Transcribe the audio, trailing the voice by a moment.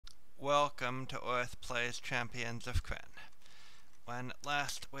welcome to Orth Plays Champions of Krynn. When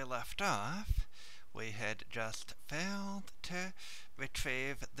last we left off, we had just failed to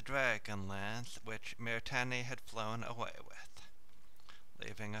retrieve the dragon lance which Mirtani had flown away with,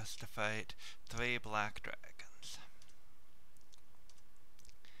 leaving us to fight 3 black dragons.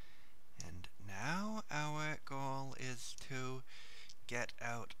 And now our goal is to get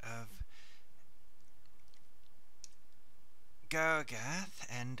out of Gargath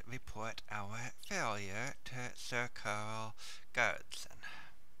and report our failure to Sir Carl Gardson.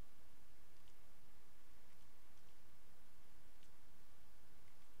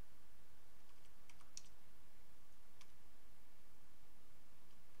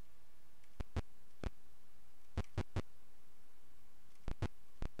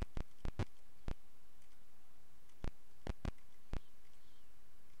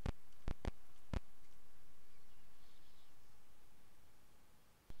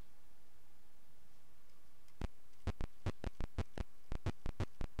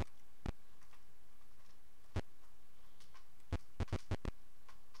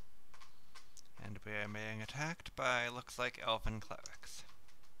 We are being attacked by, looks like, elven clerics.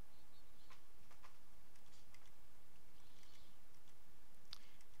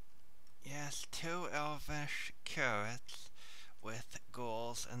 Yes, 2 elvish curates with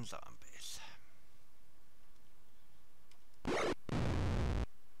ghouls and zombies.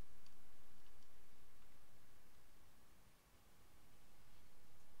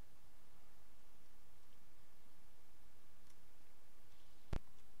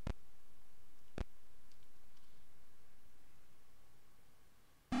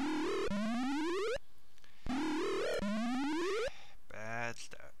 Bad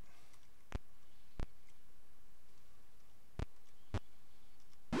start.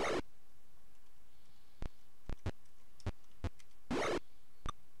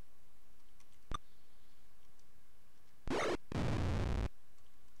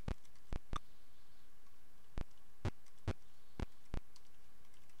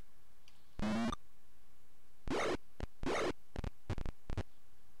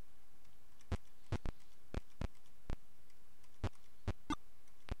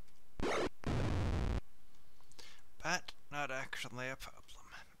 But not actually a problem,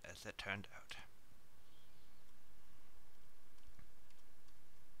 as it turned out.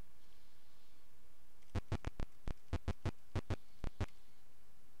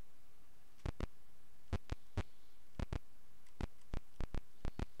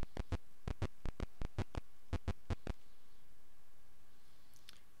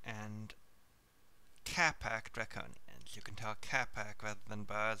 And Capac Draconians. You can tell Capac rather than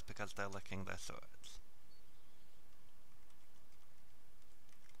bars because they're licking their swords.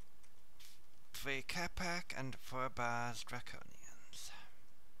 3 Capac and 4 bars Draconians.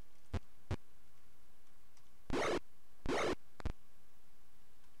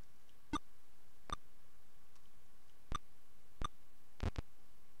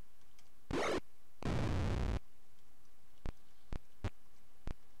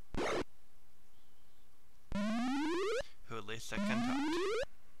 Who Lisa can taunt.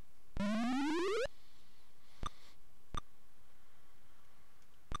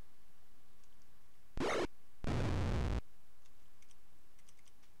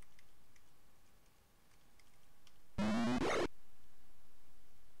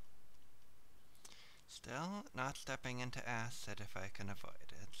 Still not stepping into acid if I can avoid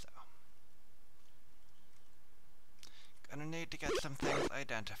it, so. Gonna need to get some things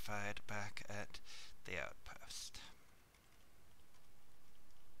identified back at the outpost.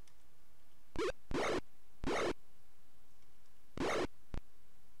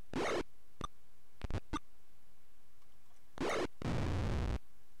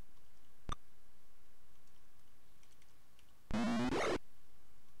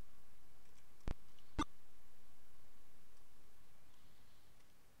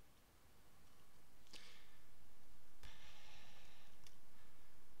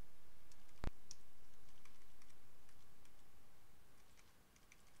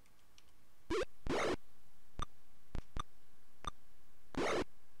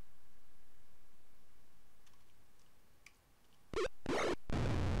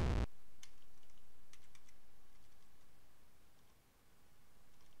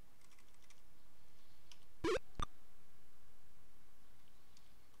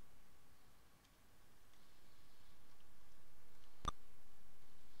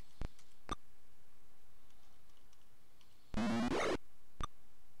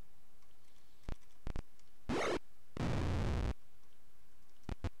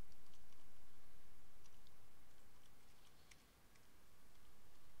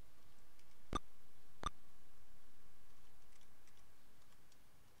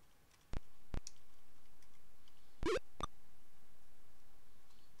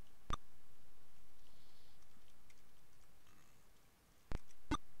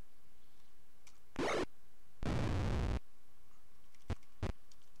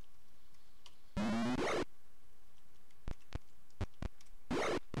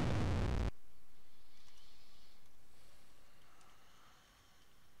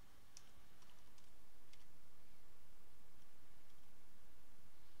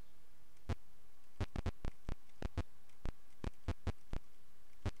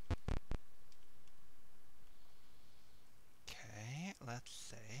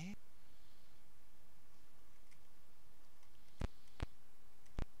 Okay.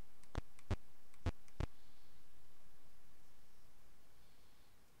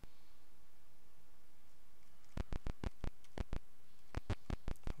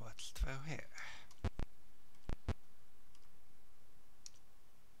 What's through here?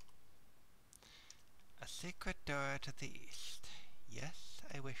 A secret door to the east. Yes,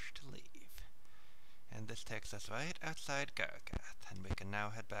 I wish to leave. And this takes us right outside Gargath, and we can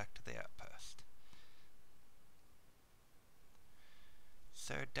now head back to the outpost.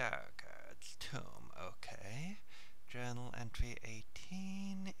 Sir Dargard's tomb, okay. Journal entry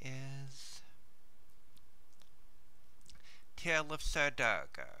 18 is... Tale of Sir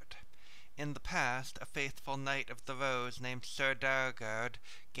Dargard. In the past, a faithful knight of the Rose named Sir Dargard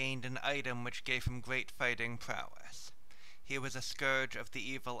gained an item which gave him great fighting prowess. He was a scourge of the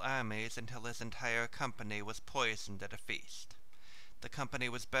evil armies until his entire company was poisoned at a feast. The company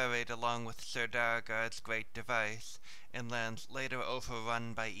was buried along with Sir Dargard's great device in lands later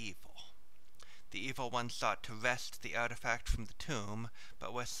overrun by evil. The evil ones sought to wrest the artifact from the tomb,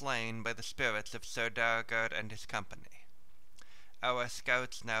 but were slain by the spirits of Sir Dargard and his company. Our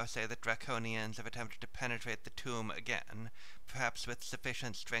scouts now say that Draconians have attempted to penetrate the tomb again, perhaps with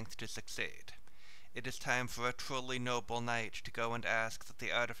sufficient strength to succeed. It is time for a truly noble knight to go and ask that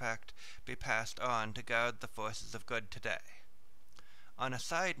the artifact be passed on to guard the forces of good today. On a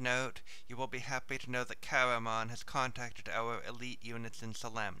side note, you will be happy to know that Caramon has contacted our elite units in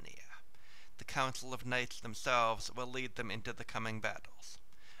Solamnia. The Council of Knights themselves will lead them into the coming battles.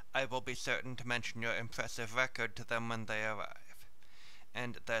 I will be certain to mention your impressive record to them when they arrive.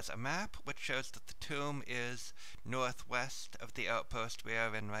 And there's a map which shows that the tomb is northwest of the outpost we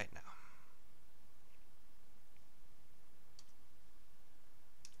are in right now.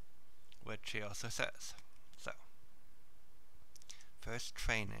 Which he also says. So, first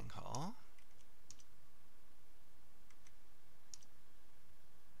training hall.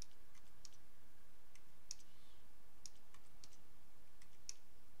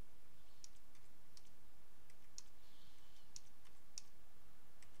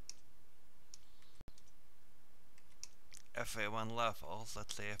 Everyone levels.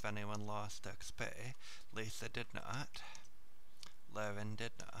 Let's see if anyone lost XP. Lisa did not. Levin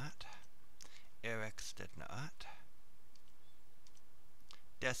did not. Eric's did not.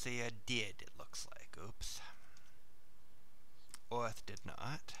 Decia did, it looks like. Oops. Orth did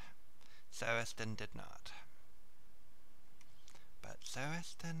not. Saristan did not. But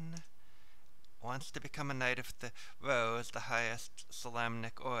Saristan wants to become a Knight of the Rose, the highest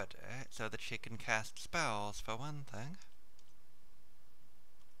Solamnic order, so that she can cast spells, for one thing.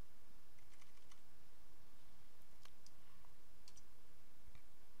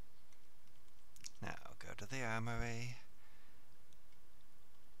 Now, go to the armory,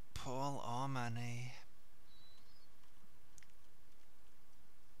 pull all money.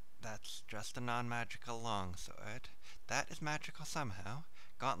 That's just a non-magical longsword. That is magical somehow.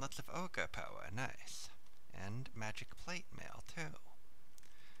 Gauntlets of ogre power, nice. And magic plate mail, too.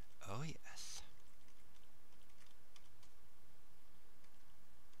 Oh yes.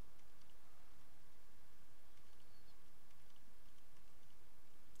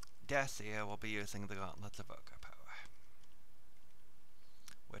 Dacia will be using the Gauntlets of ogre power,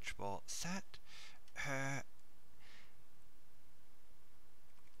 which will set her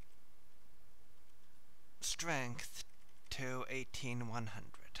strength to 18,100.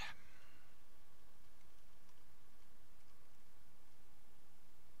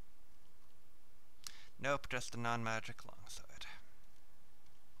 Nope, just a non-magic longsword.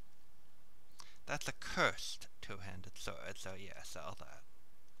 That's a cursed two-handed sword, so yeah, sell that.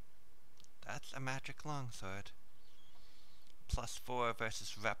 That's a magic longsword. +4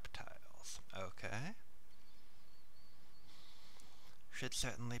 versus reptiles. Okay. Should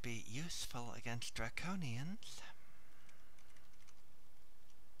certainly be useful against Draconians.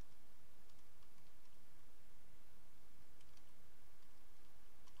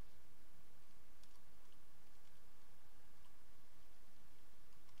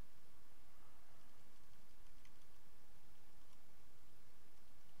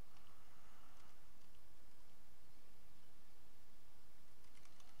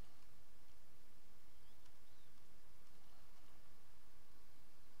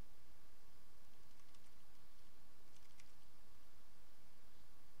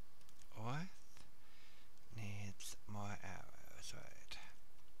 Orth needs more arrows, right?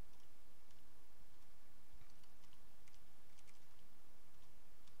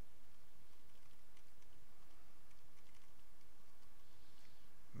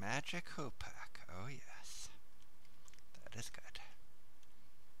 Magic hoopak, oh yes. That is good.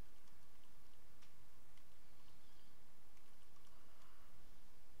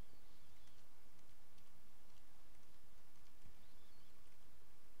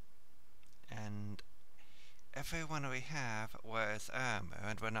 everyone we have wears armor,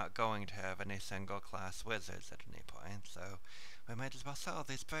 and we're not going to have any single-class wizards at any point, so we might as well sell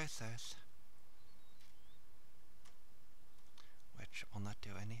these bracers. Which will not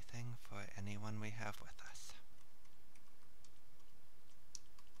do anything for anyone we have with us.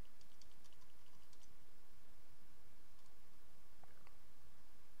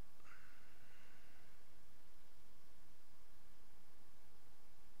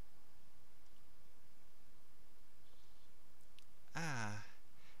 Ah,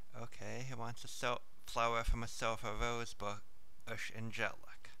 okay, he wants a flower from a silver rose bush in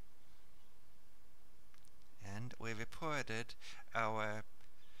Jelek. And we reported our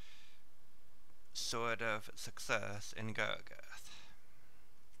sort of success in Gargath.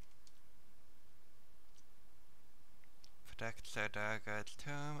 Protect Sir Dargard's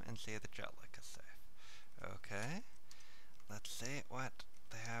tomb and see the Jelek is safe. Okay, let's see what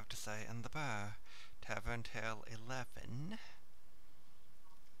they have to say in the bar. Tavern Tale 11.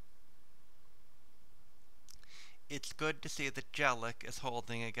 It's good to see that Jelek is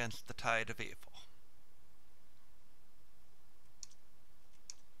holding against the tide of evil.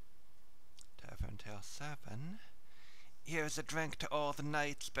 Tavern Tale 7. Here's a drink to all the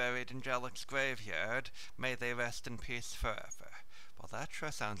knights buried in Jelek's graveyard. May they rest in peace forever. Well, that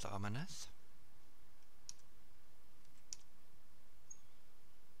sure sounds ominous.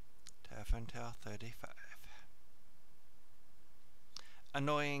 Tavern Tale 35.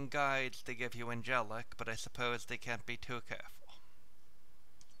 Annoying guides they give you in Jelek, but I suppose they can't be too careful.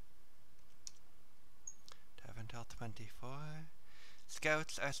 Tavern Tale 24.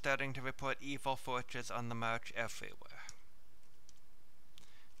 Scouts are starting to report evil forces on the march everywhere.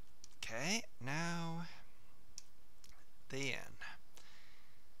 Okay, now the inn.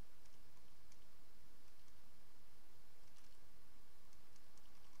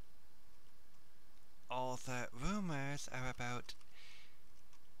 All the rumors are about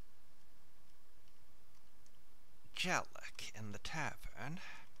Jelek in the tavern.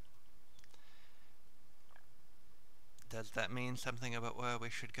 Does that mean something about where we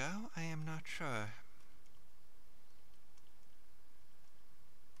should go? I am not sure.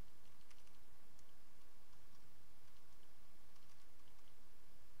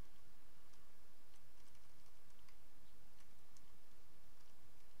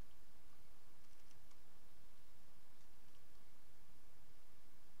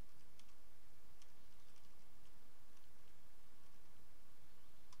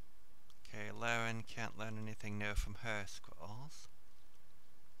 Okay, Laren can't learn anything new from her scrolls.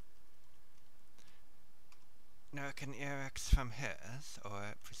 Nor can Eric's from his,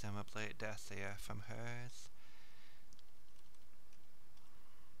 or presumably Dacia from hers.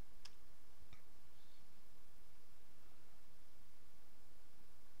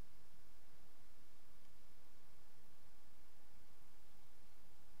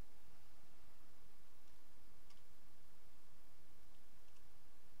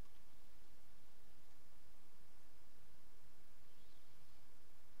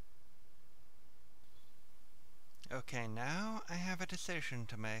 Okay, now I have a decision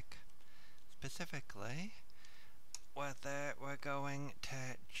to make. Specifically, whether we're going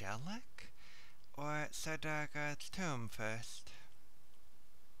to Jelek or Sir Dargard's tomb first.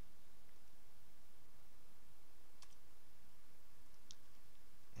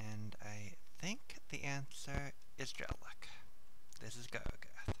 And I think the answer is Jelek. This is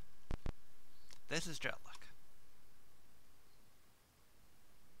Gargath. This is Jelek.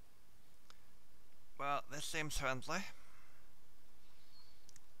 Well, this seems friendly.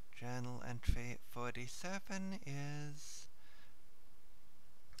 Journal entry 47 is...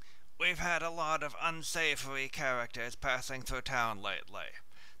 We've had a lot of unsavory characters passing through town lately.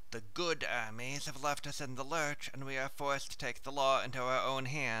 The good armies have left us in the lurch, and we are forced to take the law into our own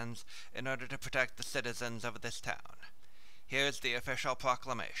hands in order to protect the citizens of this town. Here's the official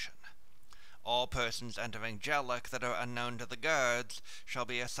proclamation. All persons entering Jelek that are unknown to the guards shall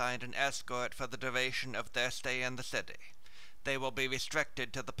be assigned an escort for the duration of their stay in the city. They will be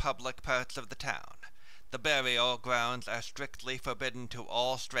restricted to the public parts of the town. The burial grounds are strictly forbidden to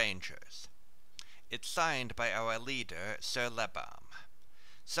all strangers. It's signed by our leader, Sir Lebam.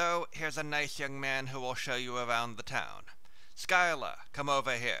 So, here's a nice young man who will show you around the town. Skyla, come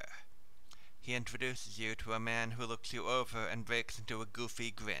over here. He introduces you to a man who looks you over and breaks into a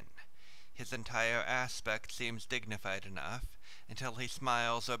goofy grin. His entire aspect seems dignified enough, until he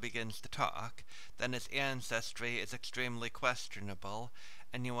smiles or begins to talk. Then his ancestry is extremely questionable,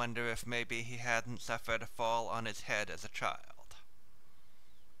 and you wonder if maybe he hadn't suffered a fall on his head as a child.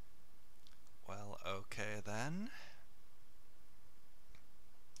 Well, okay then.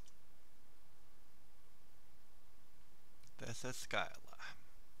 This is Skylar.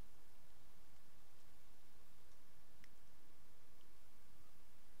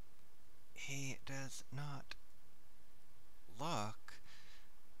 He does not look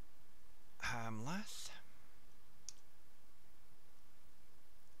harmless.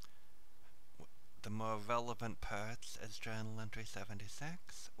 The more relevant parts is journal entry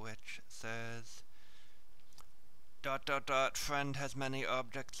 76, which says, ... friend has many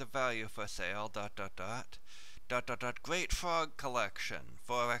objects of value for sale, ... great frog collection,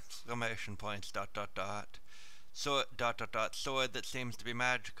 4 exclamation points, ... sword that seems to be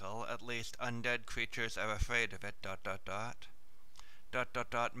magical, at least undead creatures are afraid of it, ...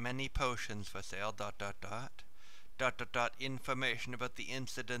 many potions for sale, ... information about the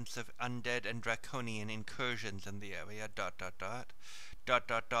incidence of undead and draconian incursions in the area, ...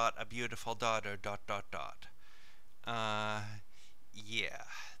 a beautiful daughter, ... yeah,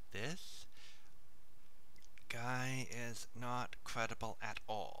 this guy is not credible at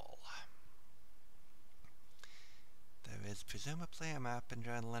all. There is presumably a map in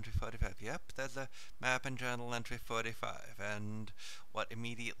journal entry 45. Yep, there's a map in journal entry 45, and what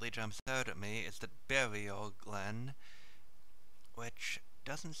immediately jumps out at me is that Burial Glen, which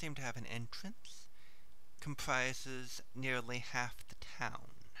doesn't seem to have an entrance, comprises nearly half the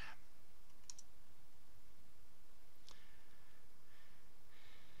town.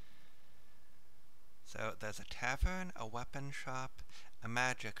 So there's a tavern, a weapon shop, a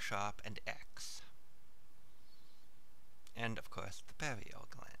magic shop, and X. And, of course, the Burial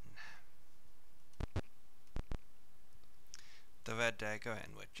Glen. The Red Dagger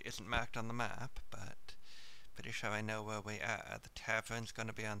Inn, which isn't marked on the map, but pretty sure I know where we are. The tavern's going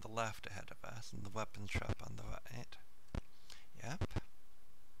to be on the left ahead of us, and the weapon shop on the right. Yep.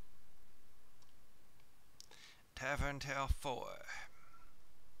 Tavern Tale 4.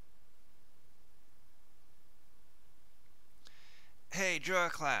 Hey,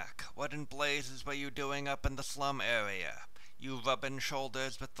 Jerklack, what in blazes were you doing up in the slum area? You rubbing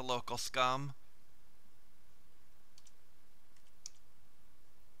shoulders with the local scum?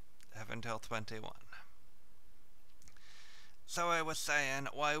 Tavern Tale 21. So I was saying,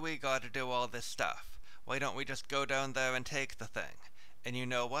 why we gotta do all this stuff? Why don't we just go down there and take the thing? And you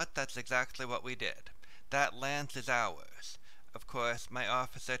know what? That's exactly what we did. That lance is ours. Of course, my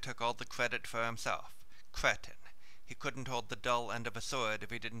officer took all the credit for himself. Cretin. He couldn't hold the dull end of a sword if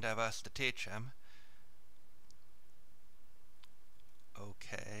he didn't have us to teach him.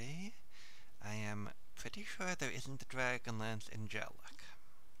 Okay. I am pretty sure there isn't a dragon lance in Jelek.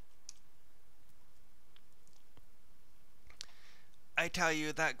 I tell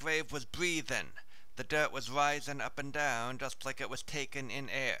you, that grave was breathin'. The dirt was risin' up and down just like it was taken in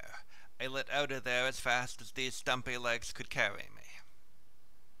air. I lit out of there as fast as these stumpy legs could carry me.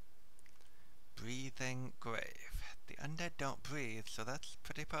 Breathing grave. The undead don't breathe, so that's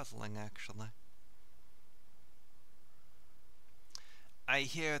pretty puzzling, actually. I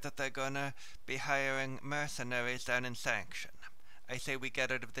hear that they're gonna be hiring mercenaries down in Sanction. I say we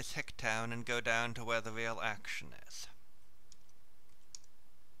get out of this hick town and go down to where the real action is.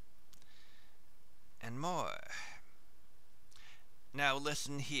 And more. Now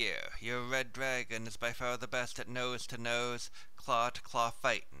listen here, your red dragon is by far the best at nose-to-nose, claw-to-claw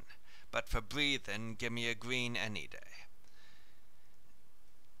fightin', but for breathin', gimme a green any day.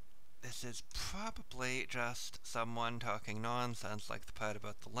 This is probably just someone talking nonsense like the part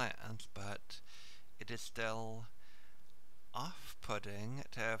about the lance, but it is still off-putting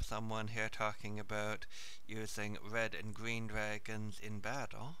to have someone here talking about using red and green dragons in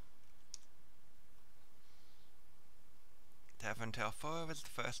battle. Tavern Tale 4 was the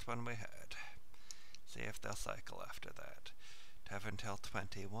first one we heard. See if they'll cycle after that. Tavern Tale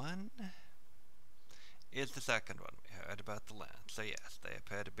 21 is the second one we heard about the land. So yes, they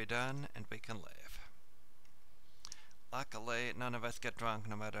appear to be done, and we can leave. Luckily, none of us get drunk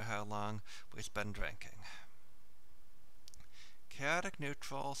no matter how long we spend drinking. Chaotic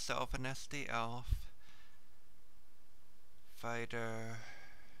Neutral, Sylvanesty Elf, Fighter,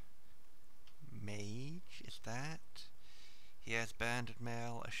 Mage, is that? He has banded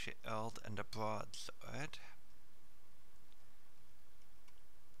mail, a shield, and a broadsword.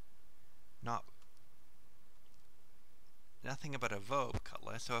 Nothing about a robe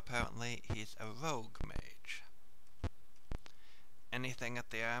color, so apparently he's a rogue mage. Anything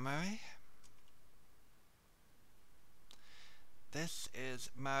at the armory? This is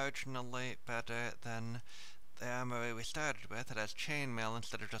marginally better than the armory we started with. It has chainmail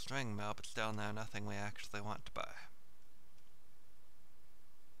instead of just ringmail, but still now nothing we actually want to buy.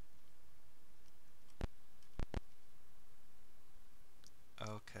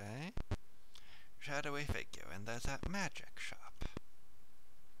 Okay. shadowy figure, and there's that magic shop.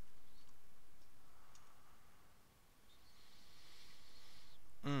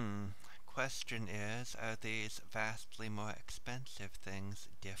 Question is, are these vastly more expensive things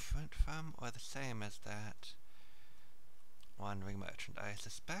different from or the same as that wandering merchant? I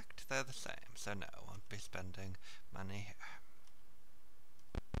suspect they're the same, so no, won't be spending money here.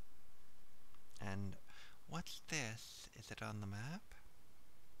 And what's this? Is it on the map?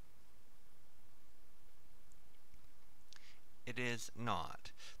 It is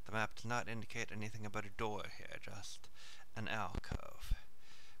not. The map does not indicate anything about a door here, just an alcove.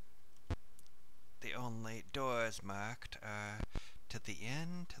 The only doors marked are to the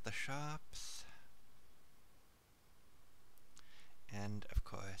inn, to the shops, and, of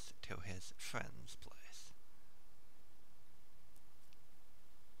course, to his friend's place.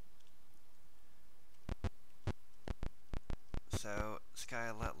 So,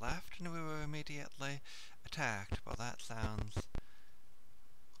 Skylet left and we were immediately attacked. Well, that sounds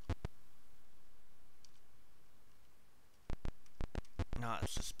not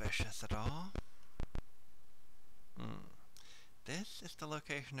suspicious at all. This is the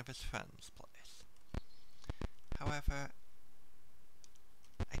location of his friend's place. However,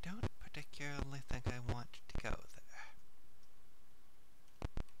 I don't particularly think I want to go there.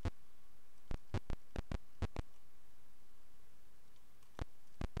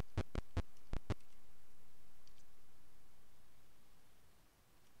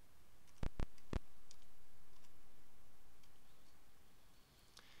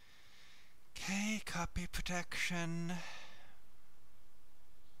 Okay, copy protection.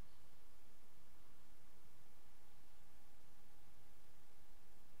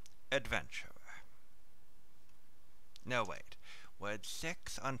 Adventurer. No, wait. Word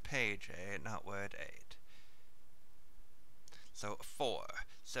 6 on page 8, not word 8. So, 4.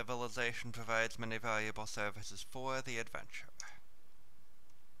 Civilization provides many valuable services for the adventurer.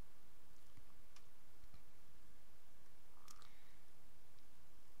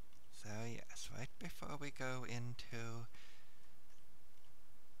 So, yes, right before we go into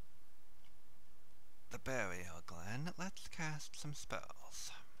the burial glen, let's cast some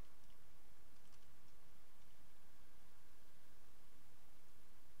spells.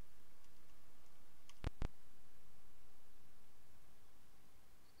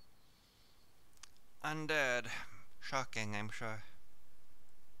 Undead. Shocking, I'm sure.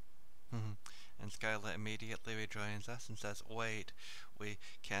 And Skyla immediately rejoins us and says, wait, we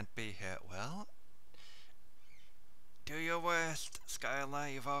can't be here. Well, do your worst,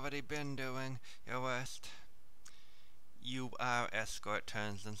 Skyla. You've already been doing your worst. You are escort,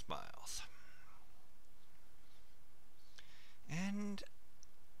 turns and smiles. And,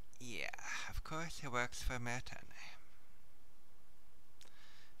 yeah, of course he works for Mertene.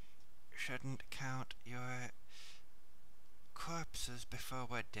 Shouldn't count your corpses before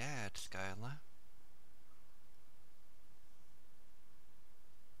we're dead, Skyla.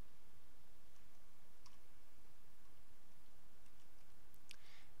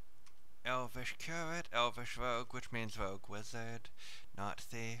 Elvish curate, elvish rogue, which means rogue wizard, not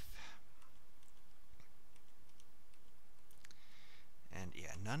thief. And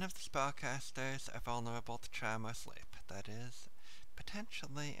yeah, none of the spellcasters are vulnerable to charm or sleep. That is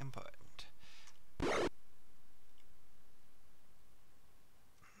potentially important.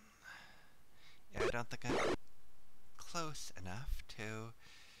 Yeah, I don't think I'm close enough to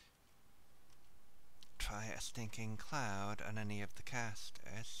try a stinking cloud on any of the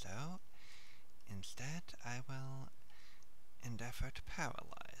casters, so instead I will endeavor to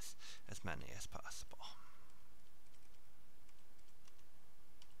paralyze as many as possible.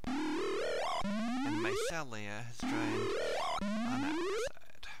 And Mycelia has joined on our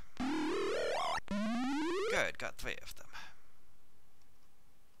side. Good, got 3 of them.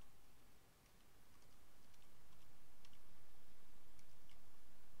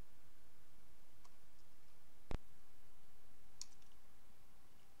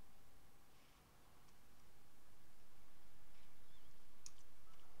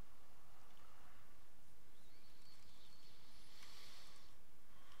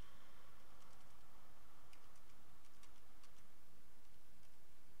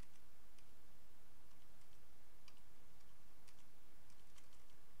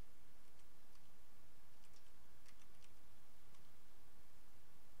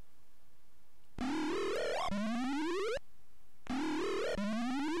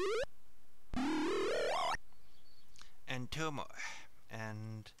 And 2 more.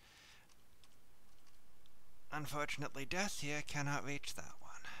 And unfortunately, Dacia cannot reach that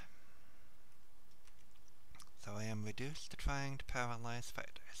one. So I am reduced to trying to paralyze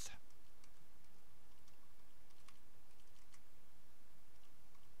fighters.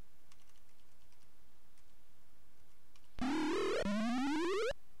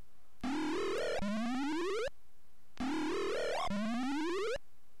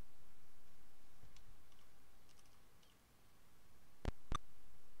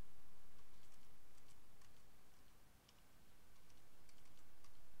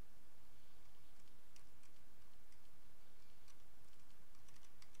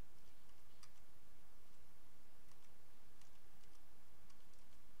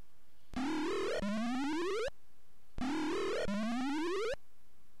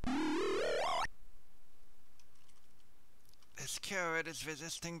 is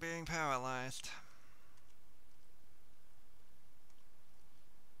resisting being paralyzed.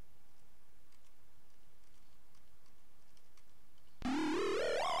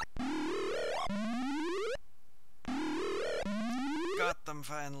 Got them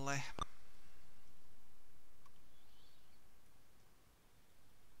finally.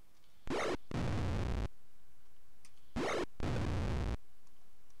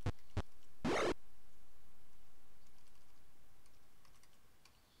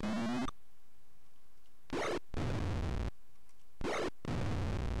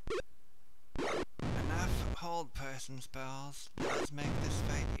 Enough hold person spells does make this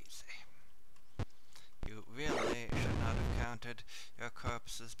fight easy. You really should not have counted your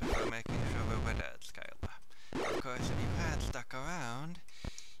corpses before making sure we were dead, Skylar. Of course, if you had stuck around,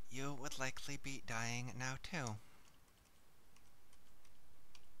 you would likely be dying now too.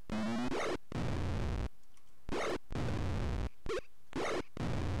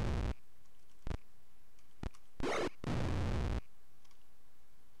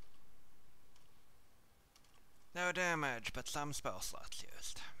 No damage, but some spell slots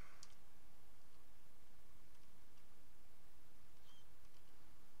used.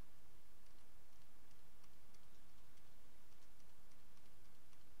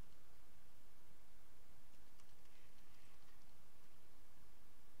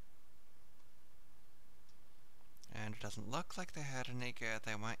 And it doesn't look like they had any gear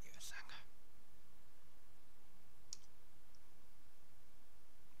they weren't using.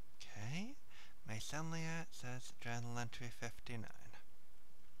 Okay, Mycelia says journal entry 59.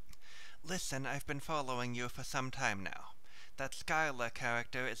 Listen, I've been following you for some time now. That Skylar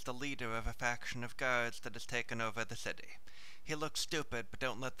character is the leader of a faction of guards that has taken over the city. He looks stupid, but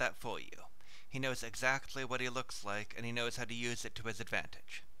don't let that fool you. He knows exactly what he looks like, and he knows how to use it to his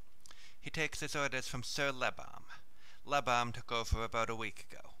advantage. He takes his orders from Sir Lebam. Lebam took over about a week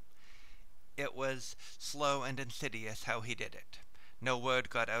ago. It was slow and insidious how he did it. No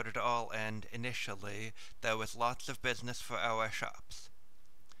word got out at all, and, initially, there was lots of business for our shops.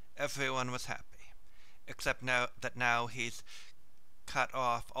 Everyone was happy, except now he's cut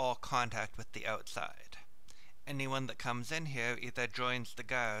off all contact with the outside. Anyone that comes in here either joins the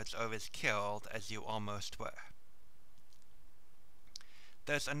guards or is killed, as you almost were.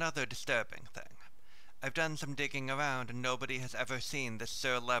 There's another disturbing thing. I've done some digging around, and nobody has ever seen this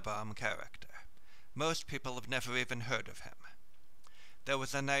Sir Lebam character. Most people have never even heard of him. There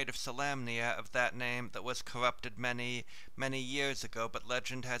was a knight of Solamnia of that name that was corrupted many, many years ago, but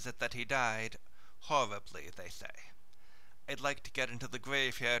legend has it that he died horribly, they say. I'd like to get into the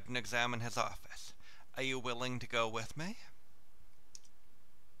graveyard and examine his office. Are you willing to go with me?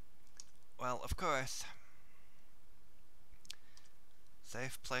 Well, of course.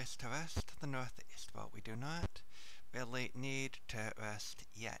 Safe place to rest to the northeast. Well, we do not really need to rest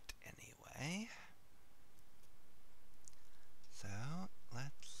yet anyway. So,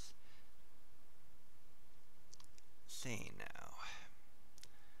 let's see now.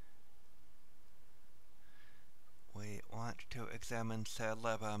 We want to examine Sir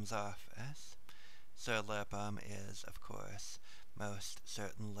Lebam's office. Sir Lebam is, of course, most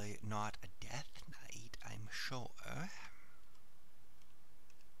certainly not a death knight, I'm sure.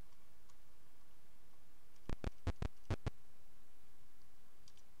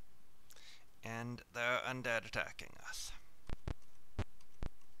 And there are undead attacking us.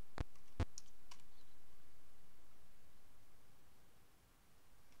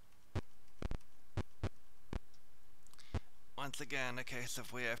 Once again, a case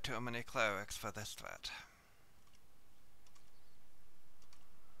of we have too many clerics for this threat.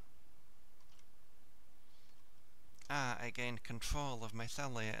 Ah, I gained control of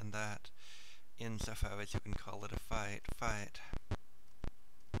Mycelia in that, insofar as you can call it a fight.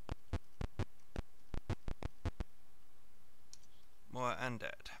 More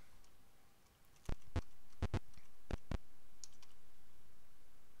undead.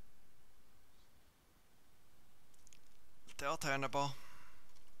 Still turnable.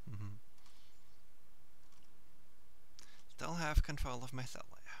 Still have control of Mycelia.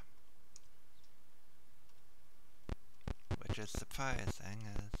 Which is surprising,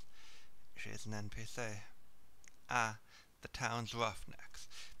 as she is an NPC. Ah, the town's roughnecks.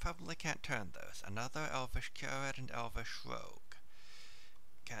 Probably can't turn those. Another elvish curate and elvish rogue.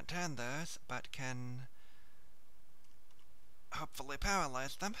 Can't turn those, but can hopefully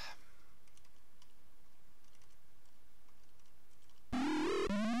paralyze them.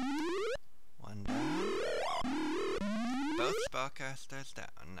 One down. Both spellcasters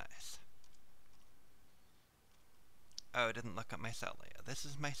down. Nice. Oh, I didn't look at Mycelia. This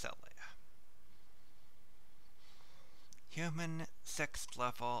is Mycelia. Human 6th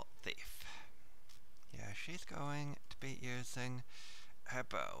level thief. Yeah, she's going to be using her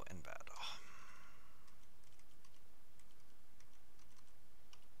bow in battle.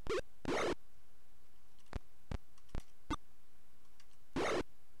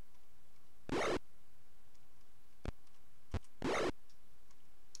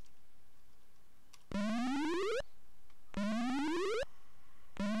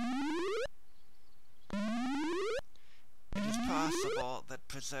 It is possible that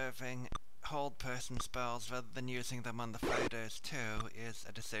preserving hold person spells rather than using them on the fighters too is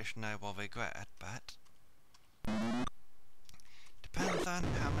a decision I will regret, but depends on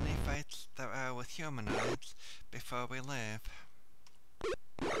how many fights there are with humanoids before we leave.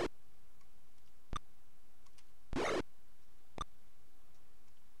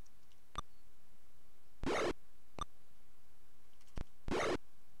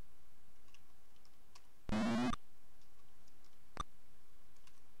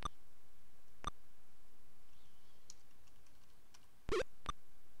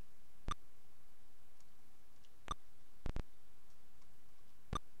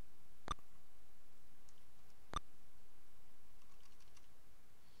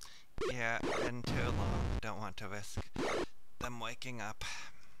 Yeah, been too long. Don't want to risk them waking up.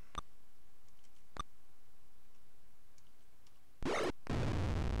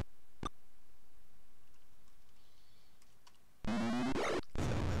 So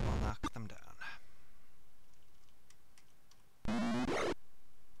we will knock them down.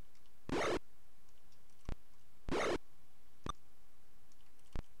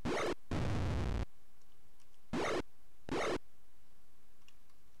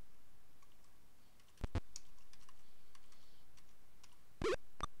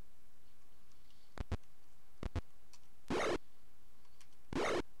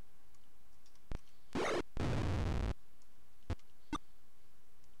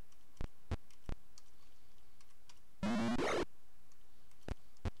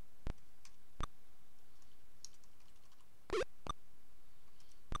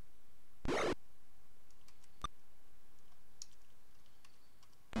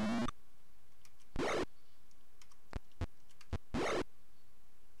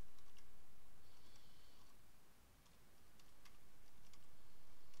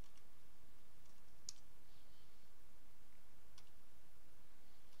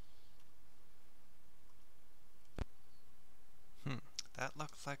 That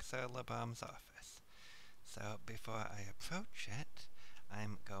looks like Solabom's office. So before I approach it,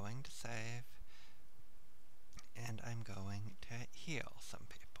 I'm going to save, and I'm going to heal some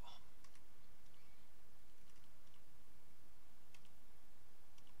people.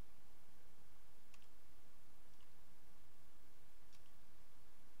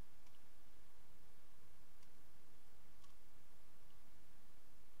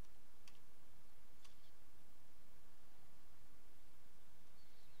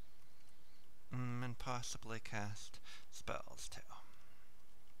 And possibly cast spells too.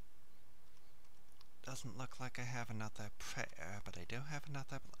 Doesn't look like I have another prayer, but I do have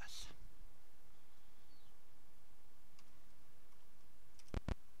another bless.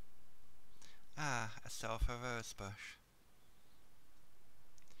 Ah, a sulfur rose bush.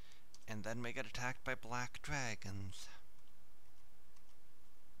 And then we get attacked by black dragons.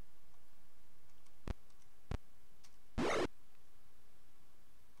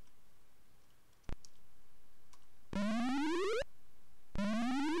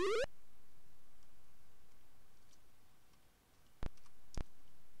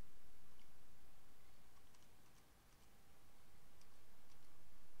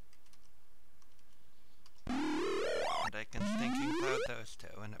 And I can Stinking Cloud those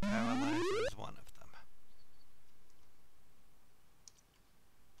two, and it paralyzes one of them.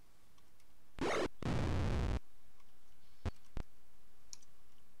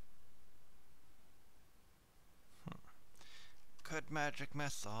 Could magic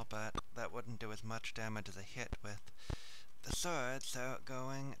missile, but that wouldn't do as much damage as a hit with the sword, so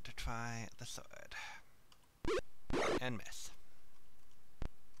going to try the sword. And miss.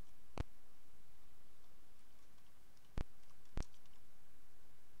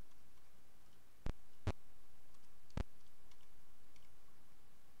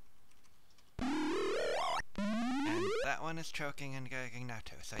 And that one is choking and gagging now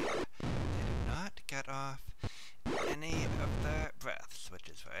too, so yeah, they do not get off any of their breaths, which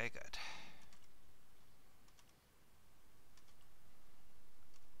is very good.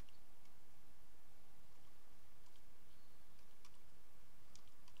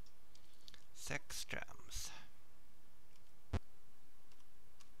 Six gems.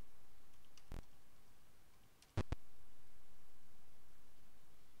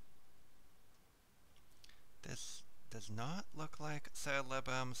 does not look like Sir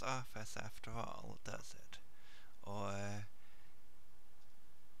Libum's office after all, does it? Or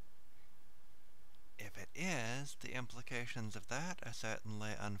if it is, the implications of that are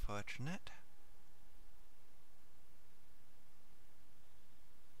certainly unfortunate.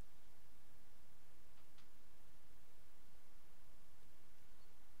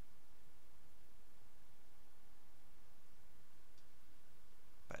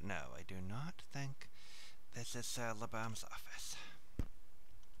 But no, I do not think this is Sir Libum's office.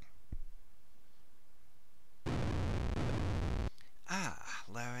 Ah,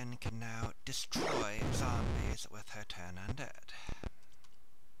 Lauren can now destroy zombies with her turn undead.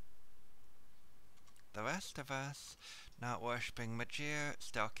 The rest of us, not worshipping Majir,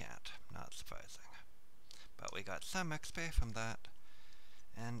 still can't. Not surprising. But we got some XP from that.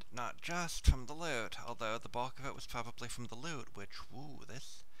 And not just from the loot, although the bulk of it was probably from the loot, which, woo,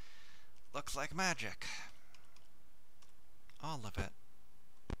 this looks like magic. All of it.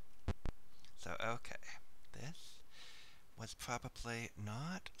 So, okay. This was probably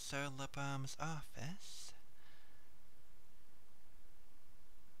not Sir Libum's office.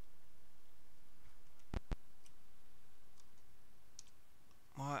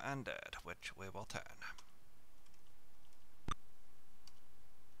 More undead, which we will turn.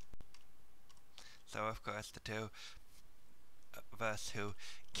 So, of course, the two of us who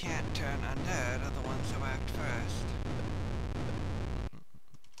can't turn undead are the ones who act first.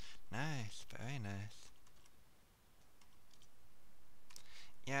 Nice, very nice.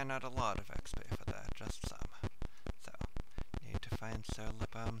 Yeah, not a lot of XP for that, just some. So, need to find Sir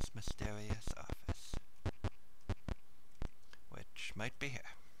Libum's mysterious office. Which might be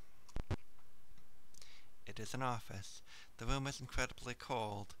here. It is an office. The room is incredibly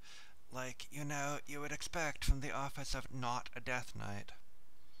cold. Like, you know, you would expect from the office of not a Death Knight.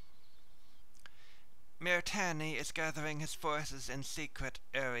 Mirtani is gathering his forces in secret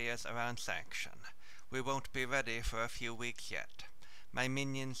areas around Sanction. We won't be ready for a few weeks yet. My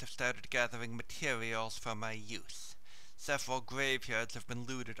minions have started gathering materials for my use. Several graveyards have been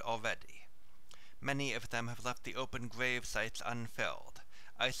looted already. Many of them have left the open grave sites unfilled.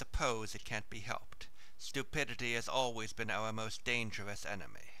 I suppose it can't be helped. Stupidity has always been our most dangerous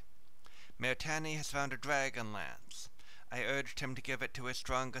enemy. Mirtani has found a dragon lance. I urged him to give it to his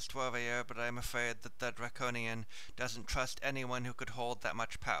strongest warrior, but I am afraid that the Draconian doesn't trust anyone who could hold that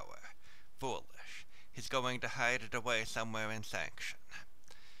much power. Foolish. He's going to hide it away somewhere in Sanction.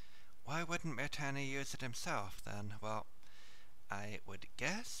 Why wouldn't Mirtani use it himself, then? Well, I would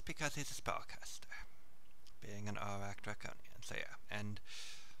guess because he's a spellcaster, being an Aurak Draconian, so yeah. And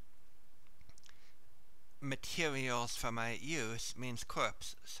materials for my use means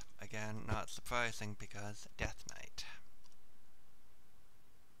corpses. Again, not surprising because Death Knight.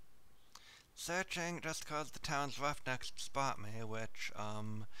 Searching just caused the town's roughnecks to spot me, which,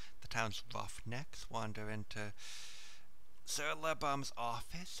 the town's roughnecks wander into Sir Libum's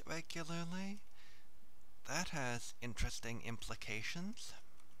office regularly. That has interesting implications.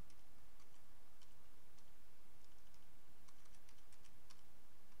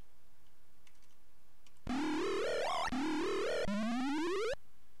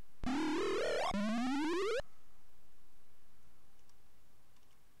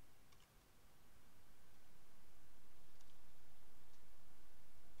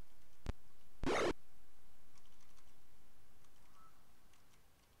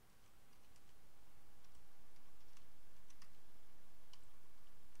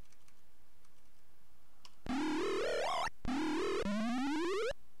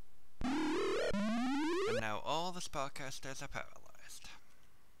 All the spellcasters are paralyzed.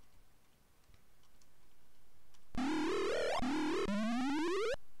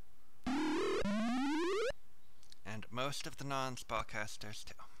 And most of the non-spellcasters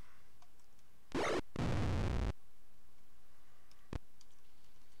too.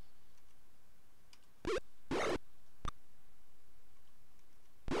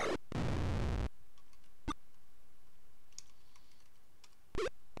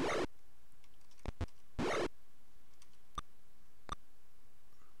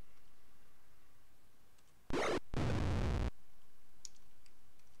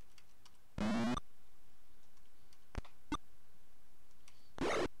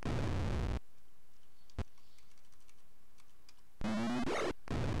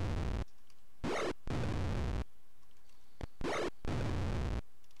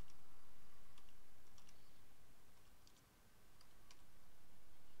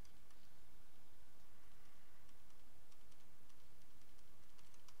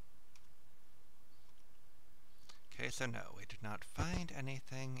 Okay, so no, we did not find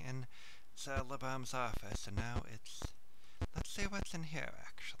anything in Sir Labam's office, and now it's... Let's see what's in here,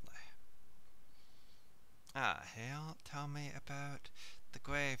 actually. Ah, he'll tell me about the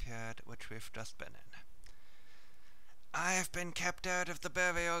graveyard which we've just been in. I've been kept out of the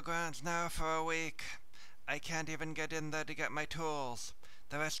burial grounds now for a week. I can't even get in there to get my tools.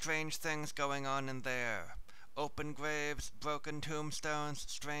 There are strange things going on in there. Open graves, broken tombstones,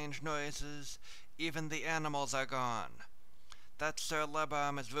 strange noises. Even the animals are gone. That Sir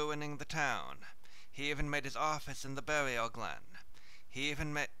Lebam is ruining the town. He even made his office in the burial glen. He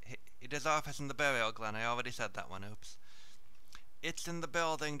did his office in the burial glen. I already said that one, oops. It's in the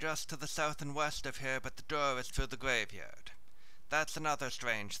building just to the south and west of here, but the door is through the graveyard. That's another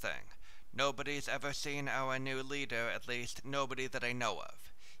strange thing. Nobody's ever seen our new leader, at least nobody that I know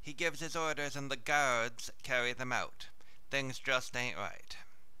of. He gives his orders and the guards carry them out. Things just ain't right.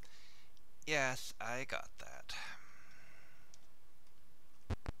 Yes, I got that.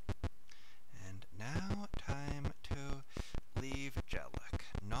 And now time to leave Jelek.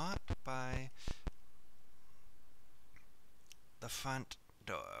 Not by the front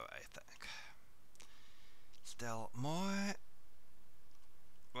door, I think. Still more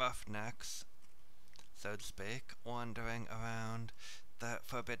roughnecks, so to speak, wandering around the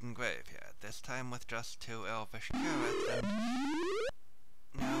forbidden graveyard, this time with just 2 elvish curates and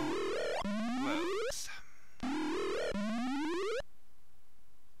no rogues.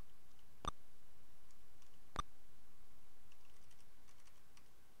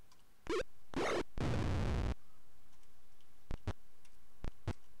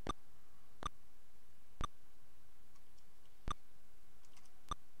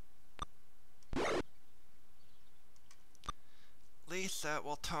 Lisa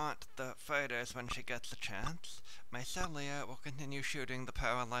will taunt the fighters when she gets a chance. Mycelia will continue shooting the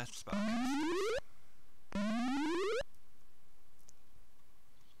paralyzed spellcasters.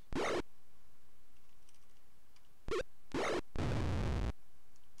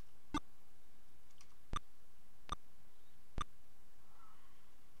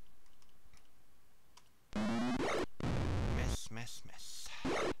 Miss.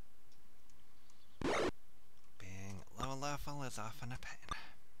 Being low level is often a pain.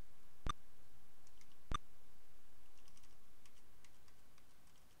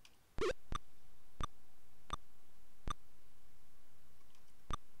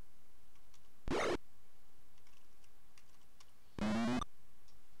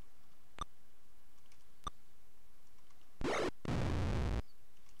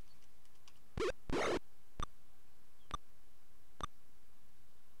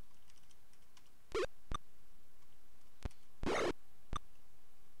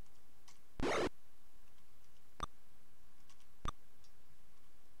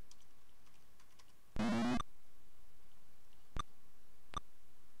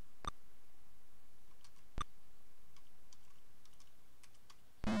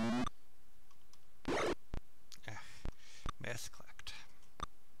 Misclicked.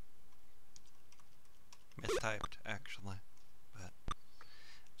 Mistyped, actually. But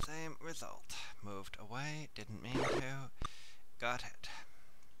same result. Moved away, didn't mean to. Got hit.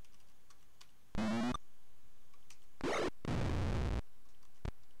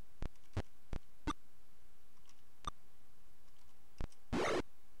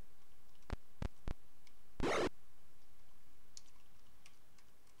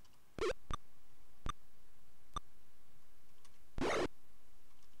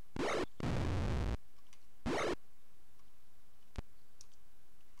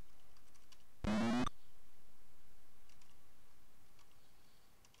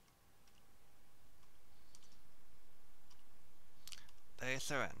 They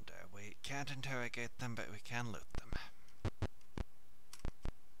surrender. We can't interrogate them, but we can loot them.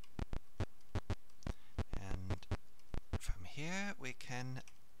 And from here, we can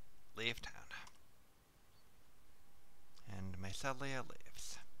leave town. And Mycelia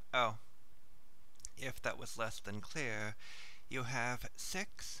leaves. Oh, if that was less than clear, you have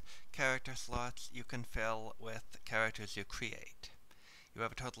 6 character slots you can fill with characters you create. You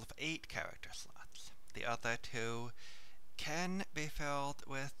have a total of 8 character slots. The other 2 can be filled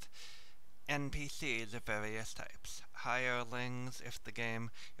with NPCs of various types. Hirelings, if the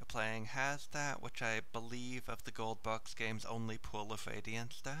game you're playing has that, which I believe of the Gold Box games only Pool of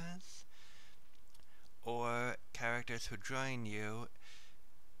Radiance does. Or characters who join you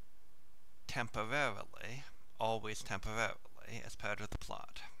temporarily, always temporarily, as part of the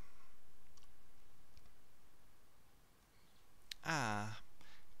plot. Ah,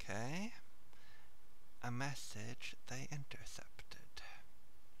 okay. A message they intercepted.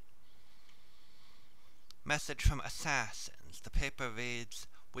 Message from assassins. The paper reads,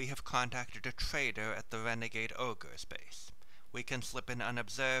 We have contacted a trader at the renegade ogre's base. We can slip in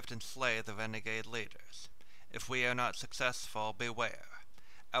unobserved and slay the renegade leaders. If we are not successful, beware.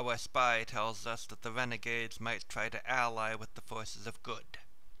 Our spy tells us that the renegades might try to ally with the forces of good.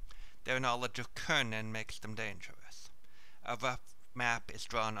 Their knowledge of Krynn makes them dangerous. A rough map is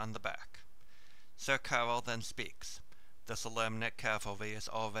drawn on the back. Sir Carol then speaks. The Solemnic cavalry is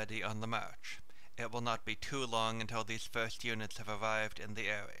already on the march. It will not be too long until these first units have arrived in the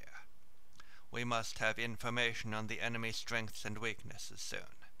area. We must have information on the enemy's strengths and weaknesses soon.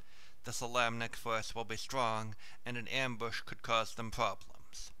 The Solemnic force will be strong, and an ambush could cause them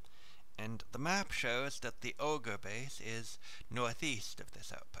problems. And the map shows that the ogre base is northeast of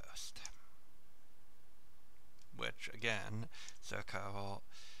this outpost. Which, again, Sir Carol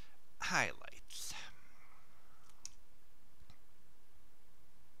highlights.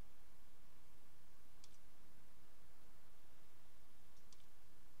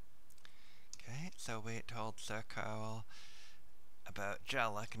 Okay, so we told Sir Carol about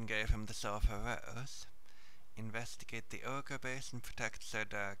Jelek and gave him the silver rose. Investigate the ogre base and protect Sir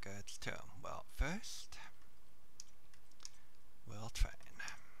Dargard's tomb. Well, first, we'll train.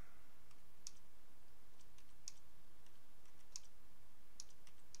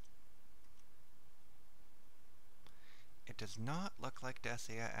 It does not look like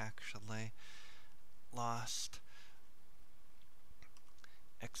Decia actually lost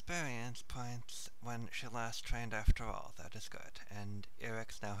experience points when she last trained after all. That is good. And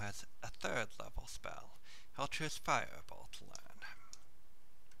Eric's now has a 3rd level spell. He'll choose Fireball to learn.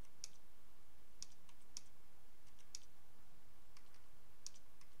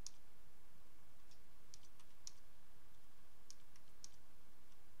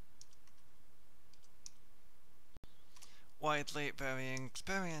 Widely varying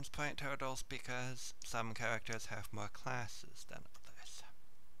experience point totals because some characters have more classes than others.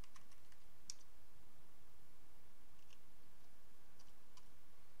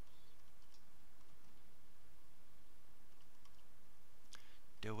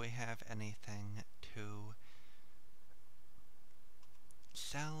 Do we have anything to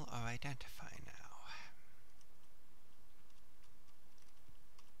sell or identify now?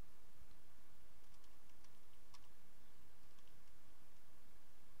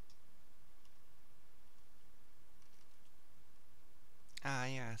 Ah,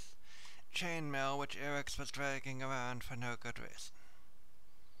 yes. Chainmail, which Eric's was dragging around for no good reason.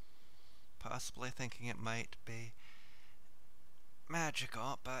 Possibly thinking it might be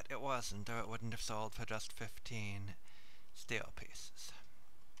magical, but it wasn't, or it wouldn't have sold for just 15 steel pieces.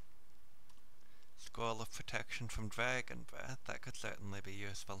 Scroll of Protection from Dragon Breath, that could certainly be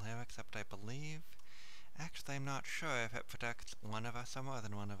useful here, except I believe... Actually, I'm not sure if it protects one of us or more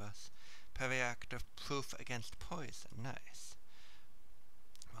than one of us. Periactive Proof Against Poison, nice.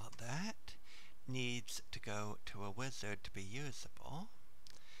 Well, that needs to go to a wizard to be usable.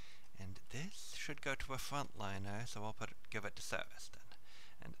 And this should go to a frontliner, so we'll give it to Saristan.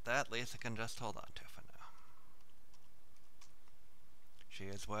 And that Lisa can just hold on to for now. She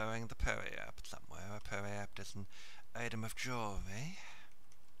is wearing the periapt somewhere. A periapt is an item of jewelry.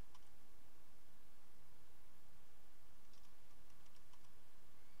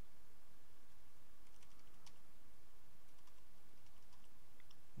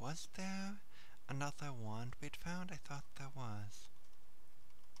 Was there another wand we'd found? I thought there was.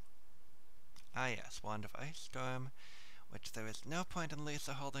 Ah yes, Wand of Ice Storm, which there is no point in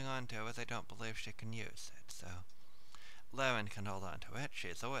Lisa holding on to, as I don't believe she can use it, so Laren can hold on to it.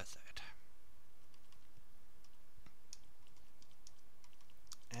 She's a wizard.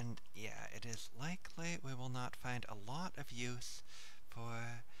 And yeah, it is likely we will not find a lot of use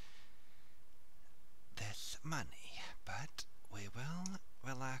for this money, but we will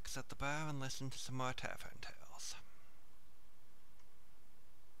relax at the bar and listen to some more tavern tales.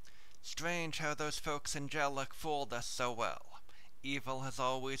 Strange how those folks in Jelek fooled us so well. Evil has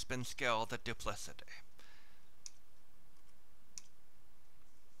always been skilled at duplicity.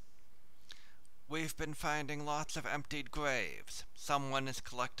 We've been finding lots of emptied graves. Someone is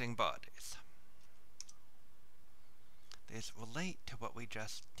collecting bodies. These relate to what we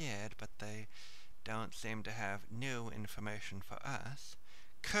just did, but they don't seem to have new information for us.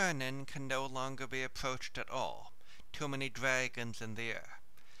 Krynn can no longer be approached at all. Too many dragons in the air.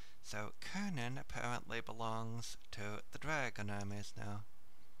 So Krynn apparently belongs to the dragon armies now.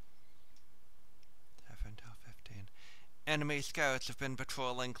 7 till 15. Enemy scouts have been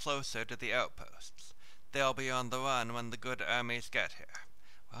patrolling closer to the outposts. They'll be on the run when the good armies get here.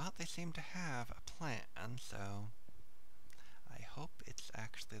 Well, they seem to have a plan, so I hope it's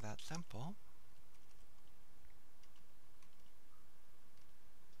actually that simple.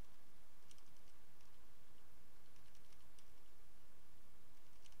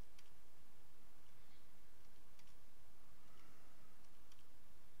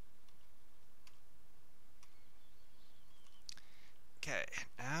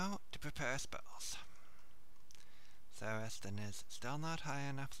 prepare spells. Zaristan is still not high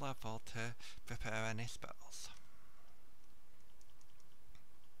enough level to prepare any spells,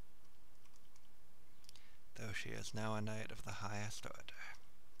 though she is now a knight of the highest order.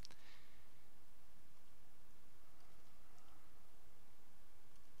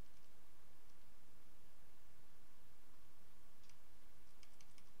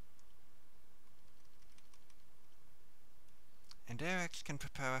 And Eric's can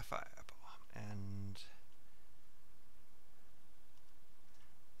prepare a fireball, and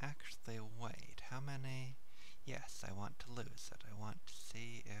actually, wait, how many? Yes, I want to lose it. I want to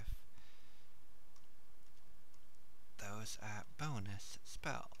see if those are bonus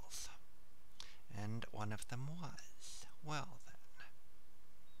spells. And one of them was. Well then.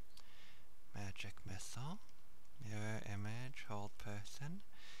 Magic Missile, Mirror Image, Hold Person,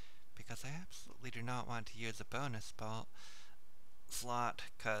 because I absolutely do not want to use a bonus spell slot,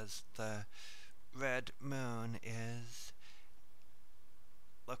 because the red moon is,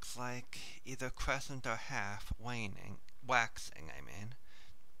 looks like either crescent or half waning, waxing, I mean.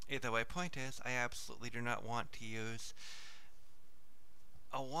 Either way, point is, I absolutely do not want to use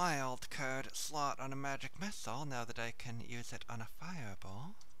a wild card slot on a magic missile now that I can use it on a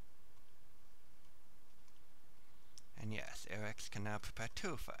fireball. And yes, Eric's can now prepare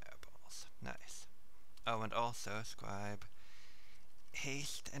 2 fireballs. Nice. Oh, and also scribe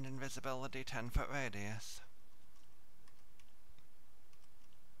haste and invisibility 10-foot radius.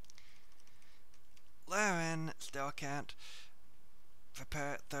 Laren still can't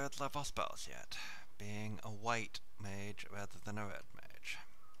prepare 3rd level spells yet, being a white mage rather than a red mage.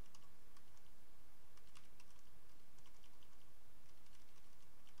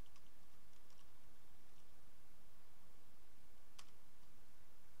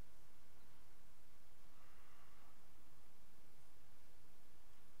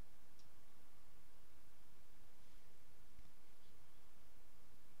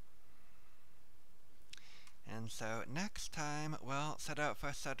 And so next time we'll set out for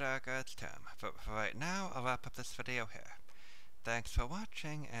Sardargard's tomb. But for right now, I'll wrap up this video here. Thanks for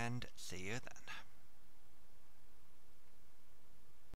watching, and see you then.